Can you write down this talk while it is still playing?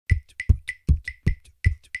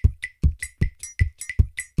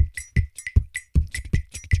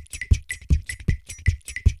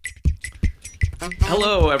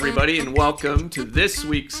Hello, everybody, and welcome to this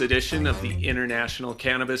week's edition of the International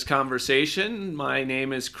Cannabis Conversation. My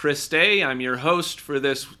name is Chris Day. I'm your host for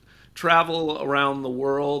this travel around the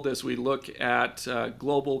world as we look at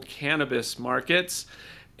global cannabis markets.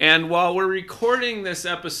 And while we're recording this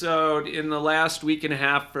episode in the last week and a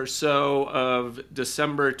half or so of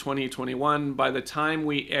December 2021, by the time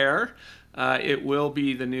we air, it will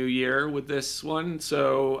be the new year with this one.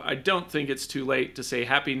 So I don't think it's too late to say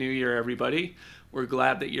Happy New Year, everybody. We're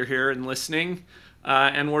glad that you're here and listening.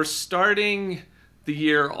 And we're starting the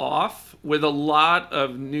year off with a lot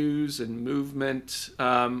of news and movement,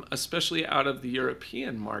 especially out of the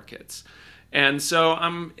European markets. And so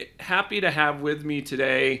I'm happy to have with me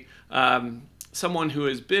today someone who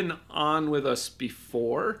has been on with us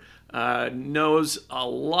before, knows a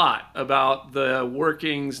lot about the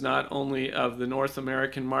workings not only of the North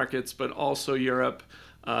American markets, but also Europe,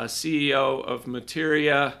 CEO of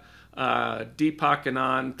Materia, Deepak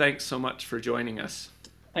Anand. Thanks so much for joining us.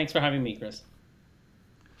 Thanks for having me, Chris.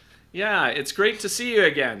 Yeah, it's great to see you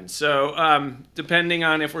again. So depending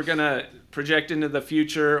on if we're going to project into the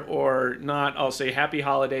future or not, I'll say happy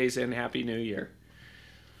holidays and happy new year.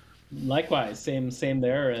 Likewise, same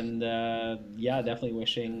there. And yeah, definitely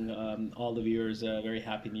wishing all the viewers a very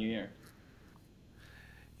happy new year.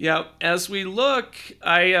 Yeah, as we look,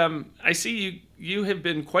 I see you have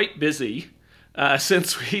been quite busy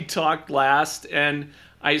since we talked last, and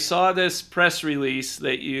I saw this press release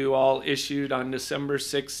that you all issued on December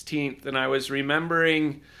 16th, and I was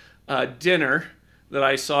remembering a dinner that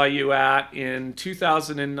I saw you at in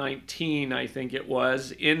 2019, I think it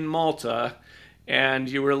was, in Malta, and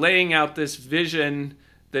you were laying out this vision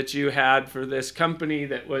that you had for this company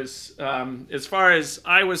that was, as far as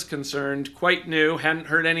I was concerned, quite new, hadn't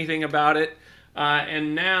heard anything about it.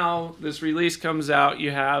 And now this release comes out,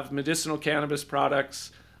 you have medicinal cannabis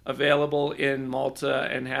products available in Malta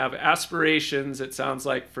and have aspirations, it sounds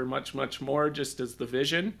like, for much, much more, just as the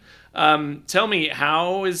vision. Tell me,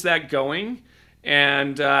 how is that going?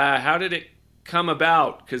 And how did it come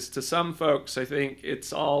about? Because to some folks, I think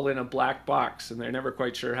it's all in a black box and they're never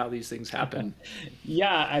quite sure how these things happen.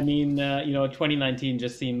 Yeah, I mean, 2019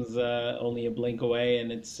 just seems only a blink away,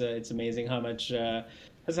 and it's amazing how much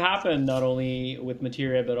has happened, not only with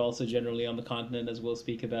Materia but also generally on the continent, as we'll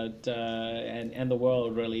speak about, and the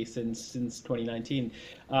world really since 2019.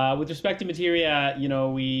 With respect to Materia,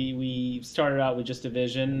 we started out with just a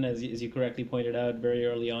vision, as you correctly pointed out, very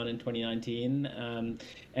early on in 2019,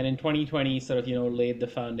 and in 2020 sort of laid the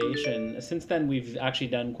foundation. Since then, we've actually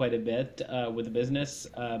done quite a bit with the business.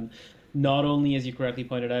 Not only, as you correctly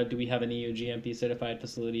pointed out, do we have an EU GMP certified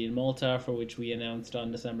facility in Malta, for which we announced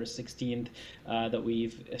on December 16th that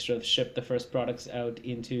we've sort of shipped the first products out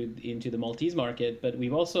into the Maltese market, but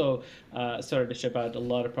we've also started to ship out a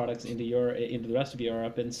lot of products into the rest of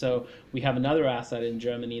Europe. And so we have another asset in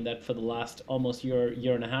Germany that for the last almost year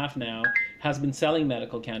and a half now has been selling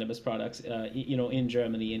medical cannabis products in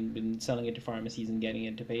Germany, and been selling it to pharmacies and getting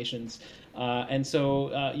it to patients. And so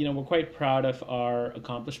we're quite proud of our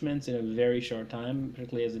accomplishments in a very short time,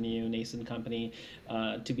 particularly as a new nascent company,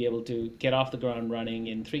 to be able to get off the ground running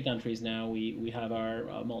in 3 countries now. We have our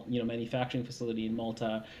manufacturing facility in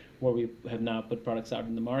Malta, where we have now put products out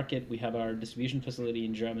in the market. We have our distribution facility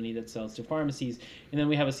in Germany that sells to pharmacies, and then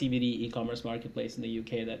we have a CBD e-commerce marketplace in the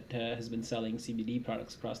UK that has been selling CBD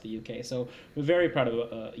products across the UK. So we're very proud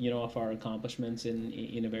of our accomplishments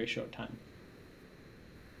in a very short time.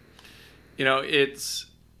 It's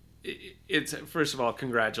first of all,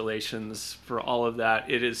 congratulations for all of that.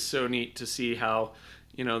 It is so neat to see how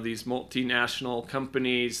these multinational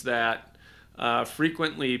companies that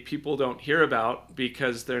frequently people don't hear about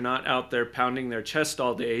because they're not out there pounding their chest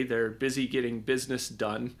all day, they're busy getting business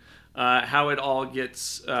done, how it all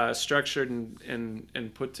gets structured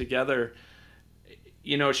and put together.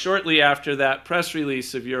 Shortly after that press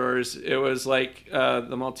release of yours, it was like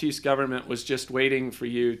the Maltese government was just waiting for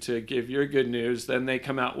you to give your good news. Then they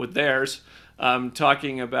come out with theirs,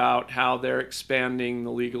 talking about how they're expanding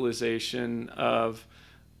the legalization of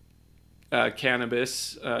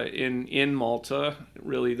cannabis in Malta,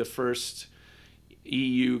 really the first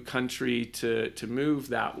EU country to move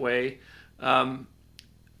that way.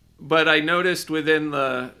 But I noticed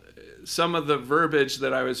within some of the verbiage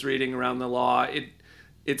that I was reading around the law,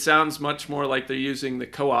 it sounds much more like they're using the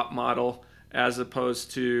co-op model as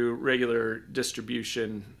opposed to regular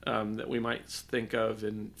distribution that we might think of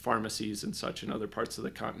in pharmacies and such in other parts of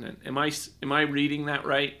the continent. Am I reading that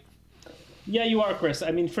right? Yeah, you are, Chris. I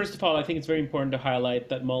mean, first of all, I think it's very important to highlight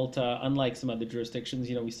that Malta, unlike some other jurisdictions,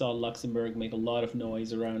 we saw Luxembourg make a lot of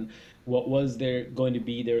noise around what was there going to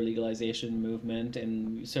be their legalization movement,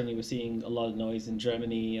 and certainly we're seeing a lot of noise in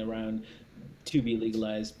Germany around to be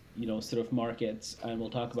legalized, sort of markets, and we'll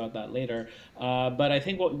talk about that later. But I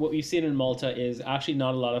think what we've seen in Malta is actually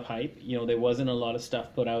not a lot of hype. There wasn't a lot of stuff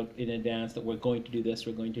put out in advance that we're going to do this,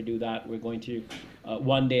 we're going to do that, we're going to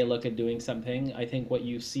one day look at doing something. I think what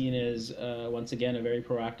you've seen is, once again, a very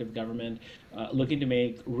proactive government looking to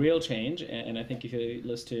make real change. And I think if you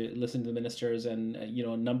listen to the ministers and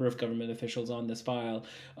a number of government officials on this file,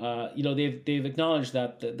 they've acknowledged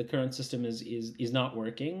that the current system is not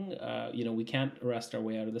working. We can't arrest our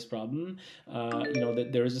way out of this problem. That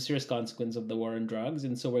there is a serious consequence of the war on drugs,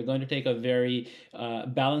 and so we're going to take a very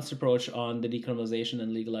balanced approach on the decriminalization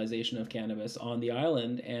and legalization of cannabis on the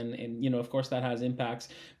island, and of course that has impacts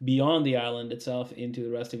beyond the island itself into the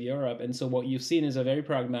rest of Europe. And so what you've seen is a very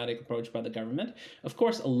pragmatic approach by the government. Of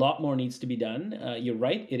course, a lot more needs to be done. You're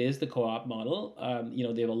right; it is the co-op model.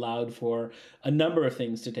 They've allowed for a number of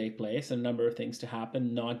things to take place, a number of things to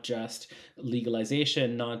happen, not just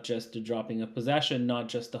legalization, not just the dropping of possession, not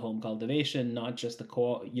just the home cultivation, not just the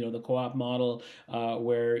co-op model,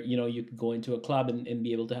 where you could go into a club and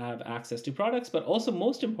be able to have access to products, but also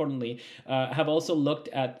most importantly, have also looked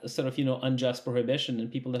at sort of unjust prohibition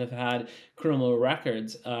and people that have had criminal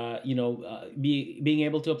records, being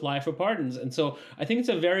able to apply for pardons. And so I think it's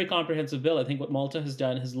a very comprehensive bill. I think what Malta has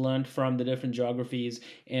done has learned from the different geographies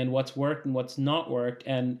and what's worked and what's not worked,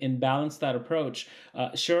 and balance that approach.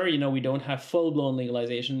 Sure, we don't have full-blown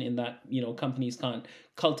legalization in that companies can't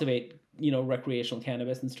cultivate recreational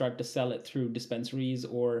cannabis and start to sell it through dispensaries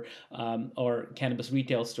or cannabis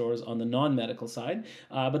retail stores on the non-medical side,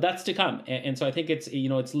 but that's to come. And so I think it's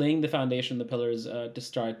laying the foundation, the pillars to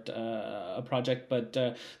start a project, but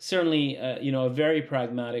certainly a very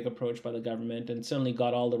pragmatic approach by the government, and certainly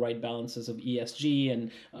got all the right balances of ESG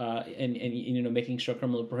and making sure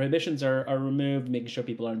criminal prohibitions are removed, making sure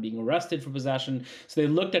people aren't being arrested for possession. So they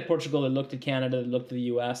looked at Portugal, they looked at Canada, they looked at the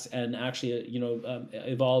US, and actually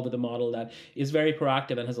evolved with a model that is very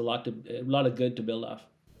proactive and has a lot of good to build off.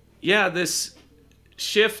 Yeah, this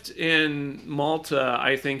shift in Malta,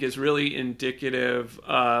 I think, is really indicative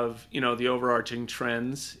of the overarching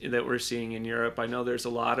trends that we're seeing in Europe. I know there's a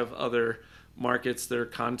lot of other markets that are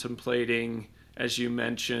contemplating, as you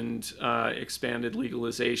mentioned, expanded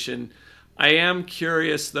legalization. I am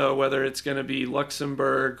curious, though, whether it's going to be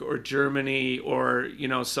Luxembourg or Germany or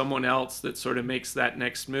someone else that sort of makes that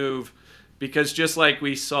next move. Because just like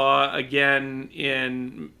we saw again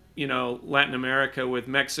in Latin America with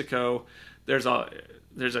Mexico, there's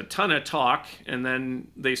a ton of talk and then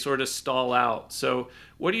they sort of stall out. So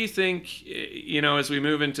what do you think, as we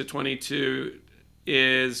move into 22,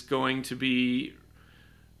 is going to be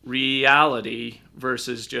reality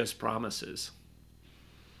versus just promises?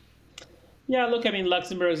 Yeah, look, I mean,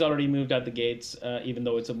 Luxembourg's already moved out the gates, even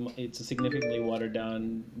though it's a significantly watered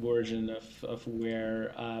down version of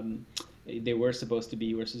where they were supposed to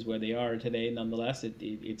be versus where they are today. Nonetheless,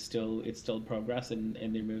 it's still progress, and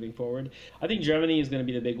they're moving forward. I think Germany is going to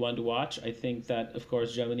be the big one to watch. I think that, of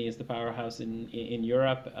course, Germany is the powerhouse in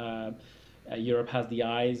Europe. Europe has the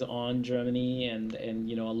eyes on Germany, and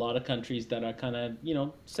a lot of countries that are kind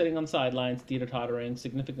of sitting on sidelines, teeter-tottering.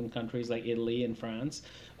 Significant countries like Italy and France,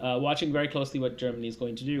 watching very closely what Germany is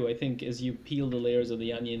going to do. I think as you peel the layers of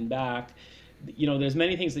the onion back, there's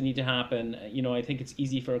many things that need to happen. I think it's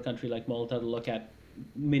easy for a country like Malta to look at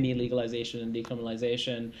mini legalization and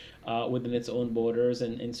decriminalization within its own borders,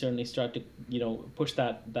 and certainly start to push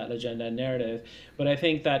that agenda and narrative. But I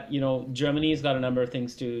think that Germany's got a number of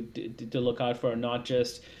things to look out for, not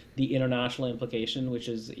just the international implication, which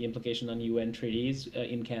is the implication on UN treaties.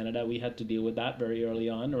 In Canada, we had to deal with that very early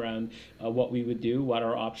on around what we would do, what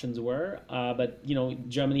our options were. But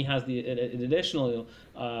Germany has an additional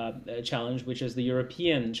challenge, which is the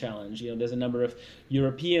European challenge. There's a number of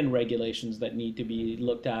European regulations that need to be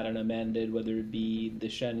looked at and amended, whether it be the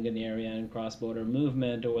Schengen area and cross-border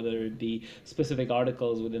movement, or whether it be specific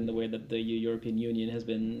articles within the way that the European Union has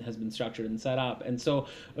been structured and set up. And so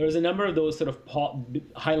there's a number of those sort of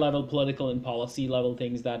high-level political and policy-level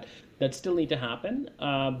things that still need to happen.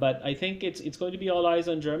 But I think it's going to be all eyes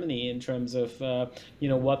on Germany in terms of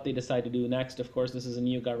what they decide to do next. Of course, this is a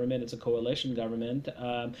new government; it's a coalition government,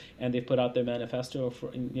 and they've put out their manifesto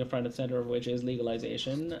front and center of which is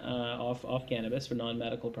legalization of cannabis for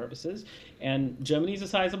non-medical purposes. And Germany's a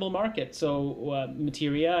sizable market, so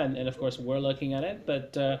Materia, and of course we're looking at it.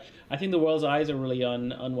 But I think the world's eyes are really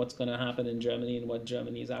on what's going to happen in Germany and what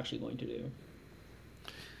Germany is actually going to do.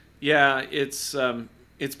 Yeah,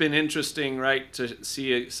 it's been interesting, right, to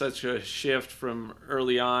see such a shift from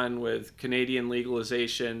early on with Canadian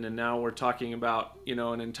legalization, and now we're talking about,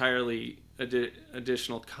 an entirely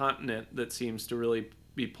additional continent that seems to really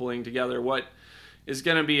be pulling together what is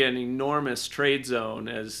going to be an enormous trade zone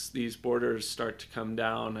as these borders start to come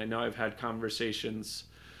down. I know I've had conversations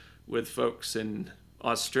with folks in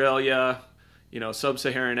Australia,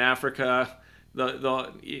 sub-Saharan Africa,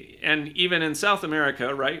 and even in South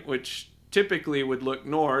America, right, which typically would look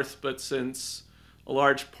north, but since a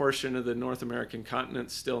large portion of the North American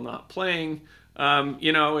continent's still not playing,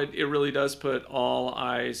 it really does put all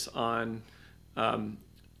eyes on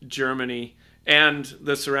Germany and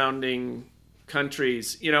the surrounding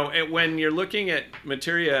countries. When you're looking at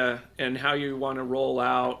Materia and how you want to roll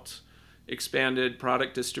out expanded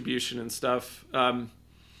product distribution and stuff,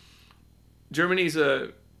 Germany's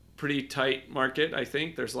a pretty tight market, I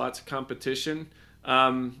think. There's lots of competition.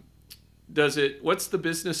 What's the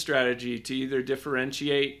business strategy to either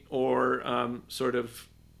differentiate or sort of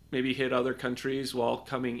maybe hit other countries while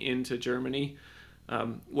coming into Germany?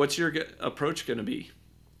 What's your approach going to be,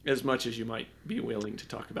 as much as you might be willing to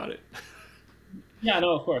talk about it? Yeah,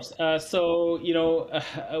 no, of course. Right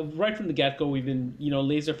from the get-go, we've been,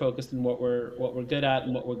 laser focused on what we're good at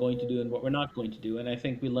and what we're going to do and what we're not going to do. And I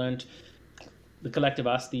think we learned, the collective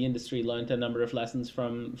us, the industry, learned a number of lessons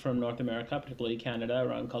from North America, particularly Canada,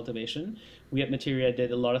 around cultivation. We at Materia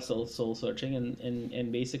did a lot of soul searching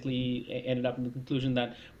and basically ended up in the conclusion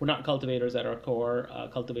that we're not cultivators at our core.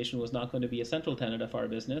 Cultivation was not going to be a central tenet of our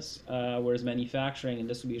business, whereas manufacturing and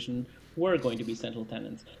distribution were going to be central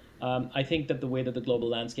tenets. I think that the way that the global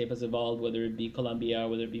landscape has evolved, whether it be Colombia,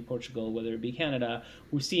 whether it be Portugal, whether it be Canada,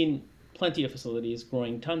 we've seen plenty of facilities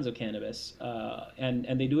growing tons of cannabis, and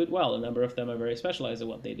they do it well. A number of them are very specialized at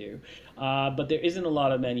what they do. But there isn't a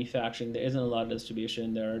lot of manufacturing, there isn't a lot of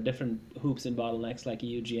distribution. There are different hoops and bottlenecks like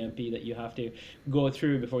EU GMP that you have to go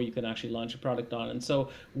through before you can actually launch a product on. And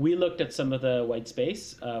so we looked at some of the white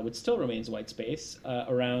space, which still remains white space,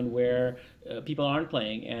 around where people aren't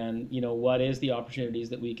playing, and what is the opportunities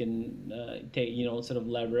that we can take, sort of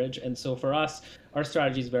leverage. And so for us, our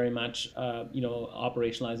strategy is very much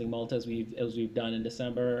operationalizing Malta as we've done in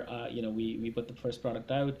December. We put the first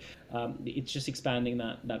product out. It's just expanding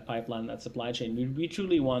that pipeline, that supply chain. We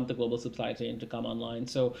truly want the global supply chain to come online.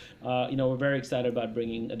 So we're very excited about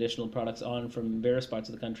bringing additional products on from various parts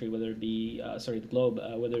of the country, whether it be the globe,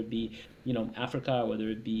 whether it be Africa, whether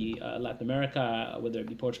it be Latin America, whether it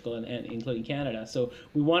be Portugal, and including Canada. So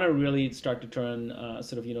we want to really start to turn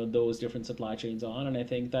those different supply chains on. And I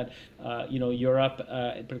think that Europe,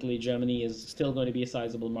 particularly Germany, is still going to be a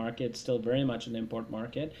sizable market, still very much an import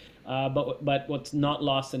market. But what's not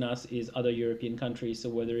lost in us is other European countries. So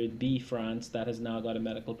whether it be France, that has now got a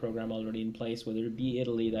medical program already in place, whether it be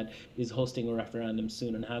Italy, that is hosting a referendum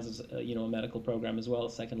soon and has a medical program as well,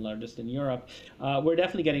 second largest in Europe, we're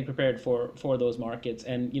definitely getting prepared for those markets.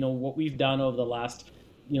 And what we've done over the last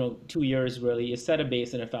 2 years really is set a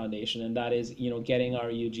base and a foundation, and that is getting our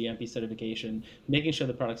EU GMP certification, making sure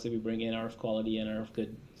the products that we bring in are of quality and are of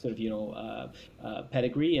good sort of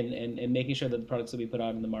pedigree, and making sure that the products that we put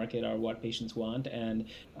out in the market are what patients want, and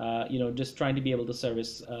just trying to be able to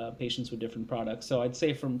service patients with different products. So I'd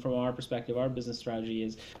say from our perspective, our business strategy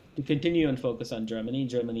is to continue and focus on Germany.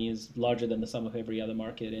 Germany is larger than the sum of every other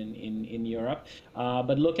market in Europe,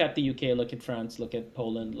 but look at the UK, look at France, look at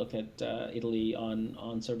Poland, look at Italy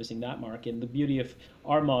on servicing that market. And the beauty of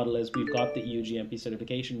our model is we've got the EU GMP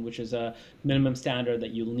certification, which is a minimum standard that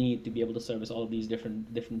you'll need to be able to service all of these different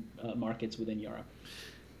markets within Europe.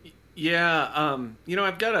 Yeah,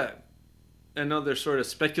 I've got another sort of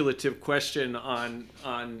speculative question on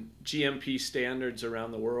GMP standards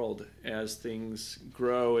around the world as things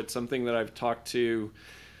grow. It's something that I've talked to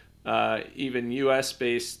even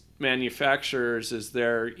U.S.-based manufacturers as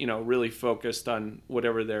they're really focused on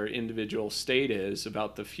whatever their individual state is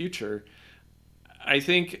about the future. I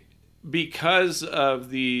think because of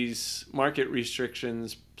these market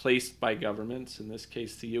restrictions placed by governments, in this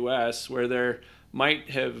case the U.S., where there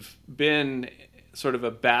might have been sort of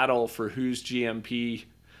a battle for whose GMP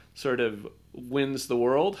sort of wins the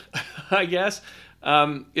world, I guess.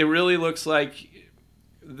 It really looks like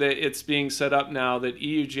that it's being set up now that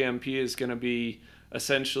EU GMP is going to be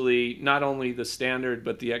essentially not only the standard,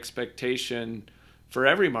 but the expectation for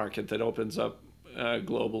every market that opens up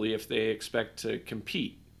globally if they expect to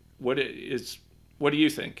compete. What do you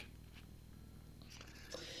think?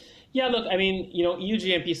 Yeah, look, I mean, EU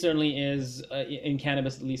GMP certainly is, in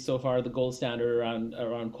cannabis at least so far, the gold standard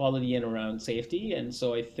around quality and around safety. And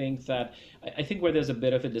so I think where there's a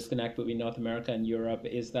bit of a disconnect between North America and Europe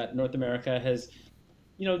is that North America has,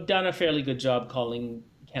 done a fairly good job calling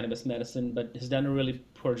cannabis medicine, but has done a really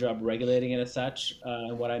poor job regulating it as such.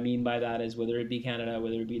 And what I mean by that is whether it be Canada,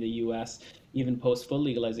 whether it be the US, even post full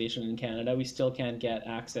legalization in Canada, we still can't get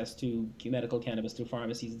access to medical cannabis through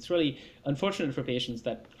pharmacies. It's really unfortunate for patients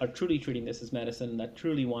that are truly treating this as medicine, that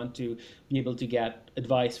truly want to be able to get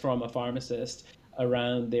advice from a pharmacist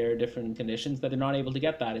around their different conditions, that they're not able to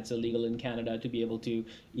get that. It's illegal in Canada to be able to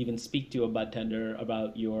even speak to a bud tender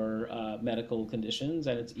about your medical conditions,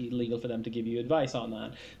 and it's illegal for them to give you advice on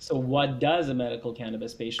that. So what does a medical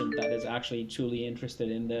cannabis patient that is actually truly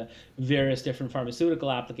interested in the various different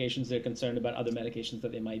pharmaceutical applications, they're concerned about other medications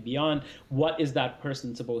that they might be on, what is that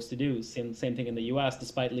person supposed to do? Same thing in the US,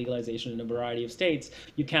 despite legalization in a variety of states,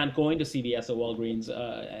 you can't go into CVS or Walgreens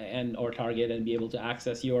or Target and be able to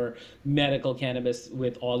access your medical cannabis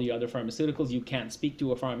with all the other pharmaceuticals. You can't speak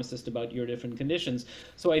to a pharmacist about your different conditions.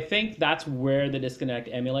 So I think that's where the disconnect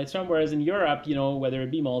emulates from. Whereas in Europe, whether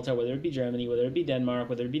it be Malta, whether it be Germany, whether it be Denmark,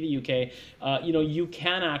 whether it be the UK, you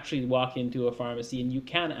can actually walk into a pharmacy and you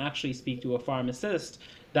can actually speak to a pharmacist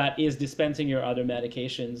that is dispensing your other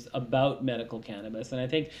medications about medical cannabis. And I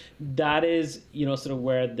think that is, sort of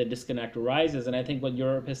where the disconnect arises. And I think what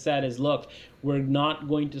Europe has said is, look, we're not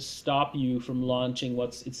going to stop you from launching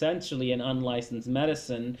what's essentially an unlicensed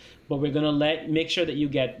medicine, but we're going to make sure that you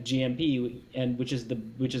get GMP, and which is the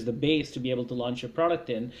base to be able to launch your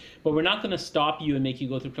product in. But we're not going to stop you and make you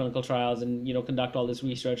go through clinical trials and conduct all this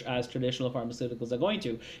research as traditional pharmaceuticals are going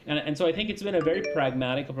to. And so I think it's been a very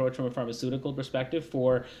pragmatic approach from a pharmaceutical perspective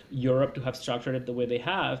for Europe to have structured it the way they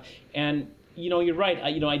have. And you're right.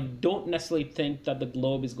 I don't necessarily think that the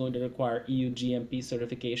globe is going to require EU GMP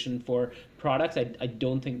certification for products. I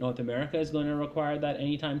don't think North America is going to require that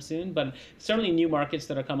anytime soon, but certainly new markets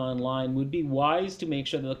that are coming online would be wise to make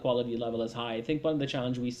sure that the quality level is high. I think one of the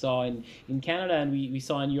challenges we saw in Canada, and we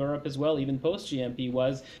saw in Europe as well, even post GMP,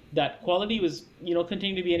 was that quality was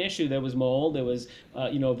continuing to be an issue. There was mold, there was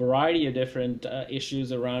a variety of different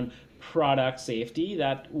issues around product safety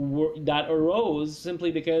that arose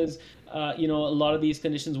simply because a lot of these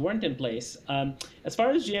conditions weren't in place. As far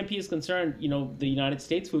as GMP is concerned, the United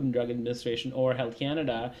States Food and Drug Administration, or Health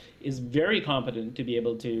Canada, is very competent to be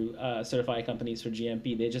able to certify companies for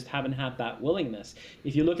GMP. They just haven't had that willingness.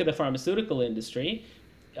 If you look at the pharmaceutical industry,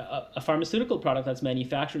 a pharmaceutical product that's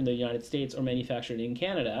manufactured in the United States or manufactured in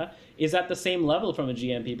Canada is at the same level from a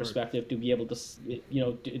GMP perspective to be able to,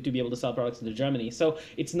 to be able to sell products into Germany. So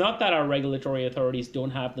it's not that our regulatory authorities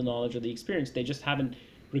don't have the knowledge or the experience; they just haven't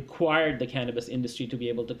required the cannabis industry to be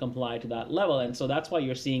able to comply to that level. And so that's why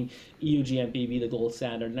you're seeing EU GMP be the gold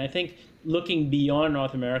standard. And I think looking beyond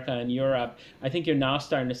North America and Europe, I think you're now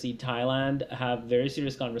starting to see Thailand have very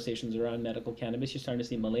serious conversations around medical cannabis. You're starting to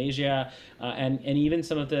see Malaysia and even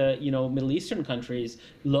some of the Middle Eastern countries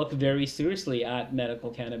look very seriously at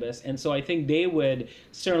medical cannabis. And so I think they would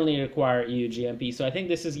certainly require EU GMP. So I think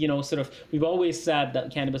this is, we've always said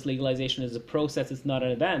that cannabis legalization is a process, it's not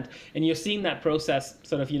an event. And you're seeing that process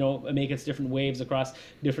sort of, make its different waves across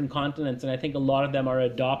different continents. And I think a lot of them are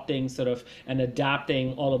adopting and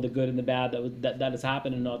adapting all of the good and the bad that has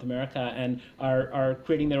happened in North America and are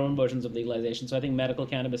creating their own versions of legalization. So I think medical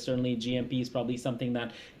cannabis, certainly GMP, is probably something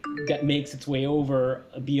that makes its way over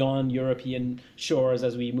beyond European shores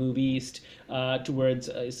as we move east towards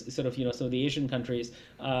some of the Asian countries.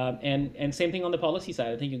 And same thing on the policy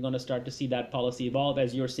side. I think you're going to start to see that policy evolve,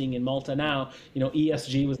 as you're seeing in Malta now.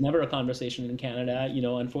 ESG was never a conversation in Canada.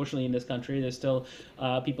 Unfortunately in this country, there's still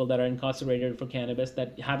people that are incarcerated for cannabis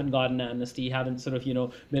that haven't gotten amnesty, haven't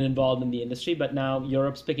been involved in the industry. But now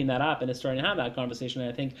Europe's picking that up and is starting to have that conversation.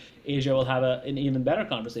 And I think Asia will have an even better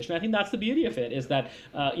conversation. I think that's the beauty of it, is that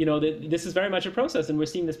this is very much a process, and we're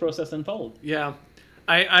seeing this process unfold. Yeah,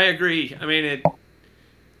 I agree. I mean,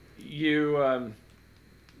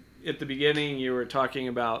 at the beginning, you were talking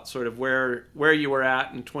about sort of where you were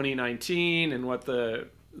at in 2019 and what the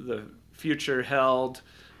future held,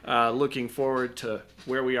 looking forward to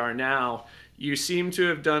where we are now. You seem to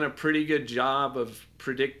have done a pretty good job of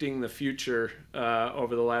predicting the future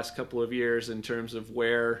over the last couple of years in terms of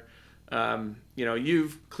where,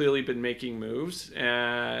 you've clearly been making moves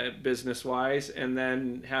business-wise, and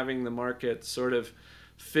then having the market sort of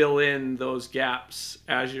fill in those gaps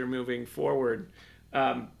as you're moving forward.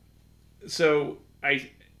 So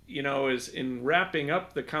as in wrapping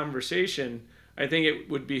up the conversation, I think it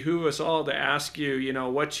would behoove us all to ask you,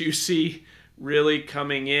 what you see really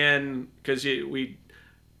coming in, because we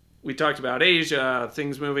talked about Asia,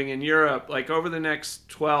 things moving in Europe, like over the next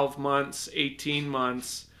 12 months, 18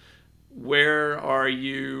 months, where are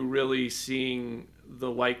you really seeing the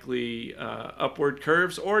likely upward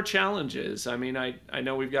curves or challenges? I mean, I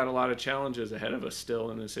know we've got a lot of challenges ahead of us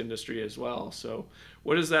still in this industry as well. So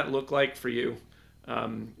what does that look like for you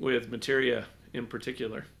with Materia in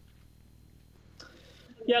particular?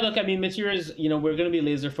 Yeah, look, I mean, Materials, we're going to be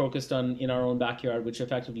laser focused on in our own backyard, which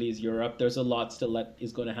effectively is Europe. There's a lot still that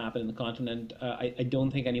is going to happen in the continent. I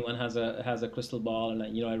don't think anyone has a crystal ball, and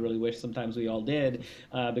I really wish sometimes we all did,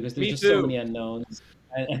 because there's Me just too. so many unknowns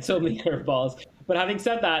and so many curveballs. But having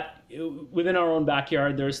said that, within our own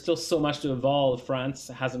backyard, there's still so much to evolve. France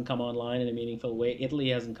hasn't come online in a meaningful way. Italy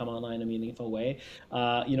hasn't come online in a meaningful way.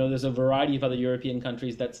 There's a variety of other European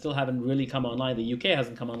countries that still haven't really come online. The UK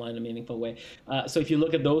hasn't come online in a meaningful way. So if you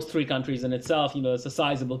look at those three countries in itself, it's a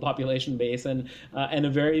sizable population base and a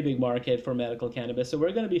very big market for medical cannabis. So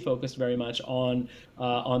we're going to be focused very much on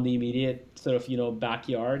the immediate sort of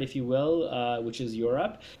backyard, if you will, which is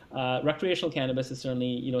Europe. Recreational cannabis is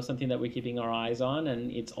certainly something that we're keeping our eyes on, and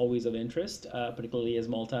it's always of interest, particularly as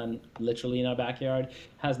Malta, literally in our backyard,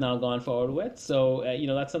 has now gone forward with. So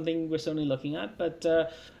that's something we're certainly looking at. But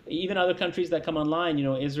even other countries that come online,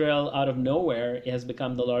 Israel out of nowhere has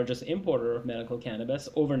become the largest importer of medical cannabis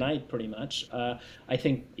overnight, pretty much. I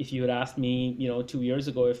think if you had asked me 2 years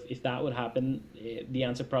ago if that would happen, the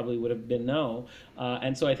answer probably would have been no.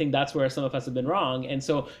 And so I think that's where some of us have been wrong. And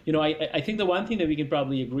so I think the one thing that we can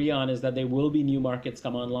probably agree on is that there will be new markets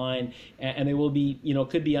come online, and there will be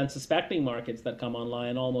could be unsuspecting markets that come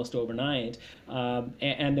online almost overnight.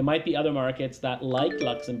 And there might be other markets that, like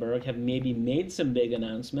Luxembourg, have maybe made some big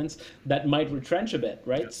announcements that might retrench a bit,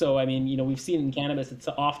 right? Yeah. So, I mean, we've seen in cannabis, it's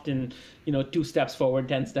often, 2 steps forward,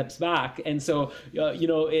 10 steps back. And so,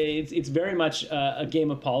 it's very much a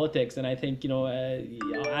game of politics. And I think,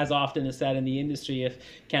 as often is said in the industry, if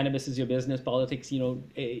cannabis is your business, politics,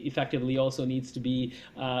 effectively also needs to be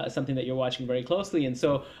something that you're watching very closely. And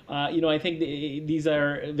so, I think these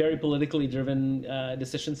are very politically driven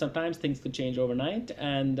decisions sometimes. Things could change overnight.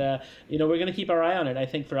 And, we're going to keep our eye on it. I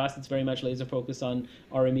think for us, it's very much laser focused on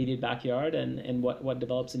our immediate backyard and what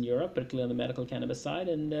develops in Europe, particularly on the medical cannabis side.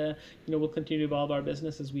 And, we'll continue to evolve our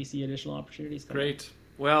business as we see additional opportunities come Great.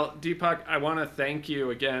 up. Well, Deepak, I want to thank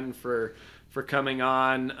you again for coming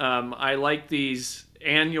on. I like these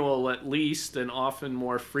annual, at least, and often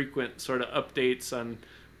more frequent sort of updates on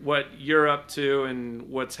what you're up to and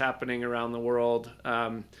what's happening around the world.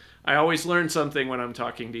 I always learn something when I'm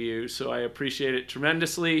talking to you, so I appreciate it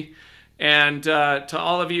tremendously. And to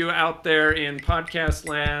all of you out there in podcast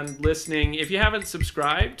land listening, if you haven't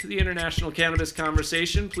subscribed to the International Cannabis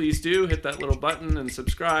Conversation, please do hit that little button and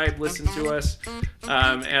subscribe. Listen to us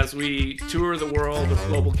as we tour the world of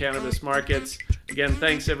global cannabis markets. Again,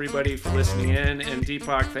 thanks everybody for listening in. And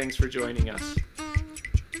Deepak, thanks for joining us.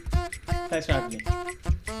 Thanks for having me.